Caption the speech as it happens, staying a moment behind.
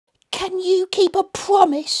Can you keep a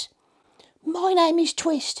promise? My name is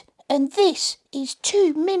Twist, and this is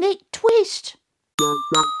 2 Minute Twist. You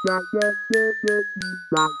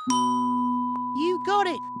got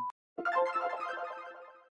it.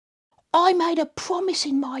 I made a promise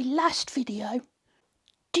in my last video.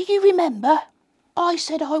 Do you remember? I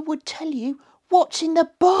said I would tell you what's in the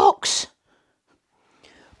box.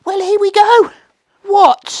 Well, here we go.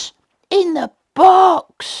 What's in the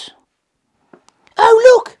box?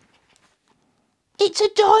 Oh, look! It's a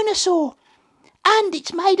dinosaur, and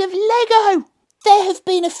it's made of Lego. There have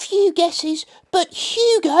been a few guesses, but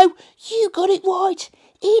Hugo, you got it right.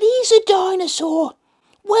 It is a dinosaur.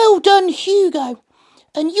 Well done, Hugo.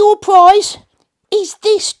 And your prize is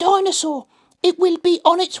this dinosaur. It will be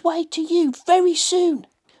on its way to you very soon.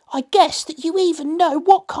 I guess that you even know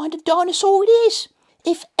what kind of dinosaur it is.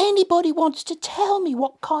 If anybody wants to tell me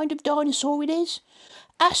what kind of dinosaur it is,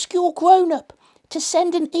 ask your grown-up to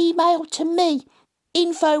send an email to me,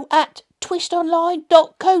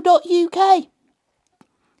 info@twistonline.co.uk.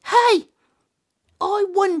 Hey, I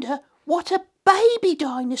wonder what a baby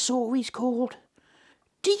dinosaur is called.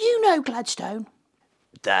 Do you know, Gladstone?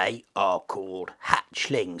 They are called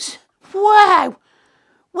hatchlings. Wow!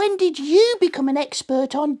 When did you become an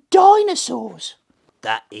expert on dinosaurs?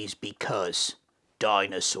 That is because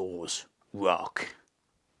dinosaurs rock.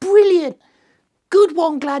 Brilliant! Good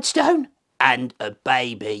one, Gladstone. And a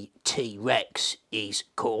baby T-Rex is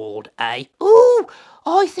called a... Ooh,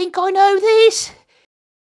 I think I know this.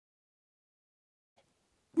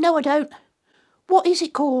 No, I don't. What is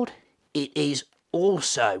it called? It is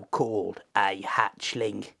also called a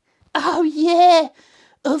hatchling. Oh, yeah,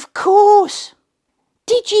 of course.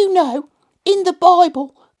 Did you know, in the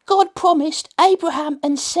Bible, God promised Abraham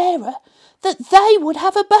and Sarah that they would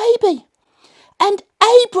have a baby? And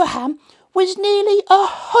Abraham was nearly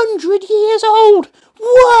 100 years old.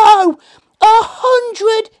 Whoa!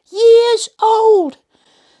 100 years old!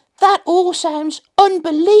 That all sounds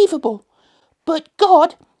unbelievable, but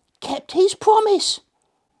God kept his promise.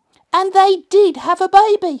 And they did have a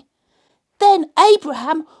baby. Then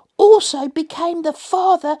Abraham also became the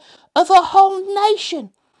father of a whole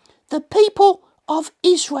nation, the people of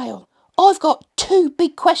Israel. I've got 2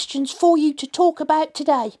 big questions for you to talk about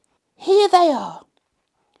today. Here they are.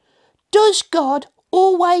 Does God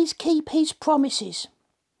always keep his promises?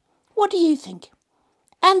 What do you think?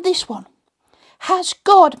 And this one. Has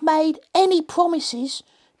God made any promises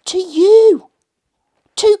to you?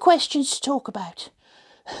 2 questions to talk about.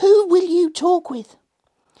 Who will you talk with?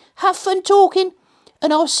 Have fun talking,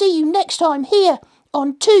 and I'll see you next time here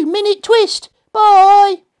on 2 Minute Twist.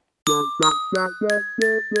 Bye!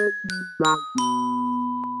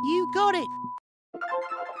 You got it.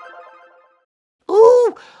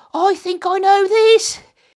 Ooh, I think I know this.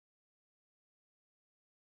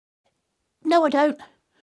 No, I don't.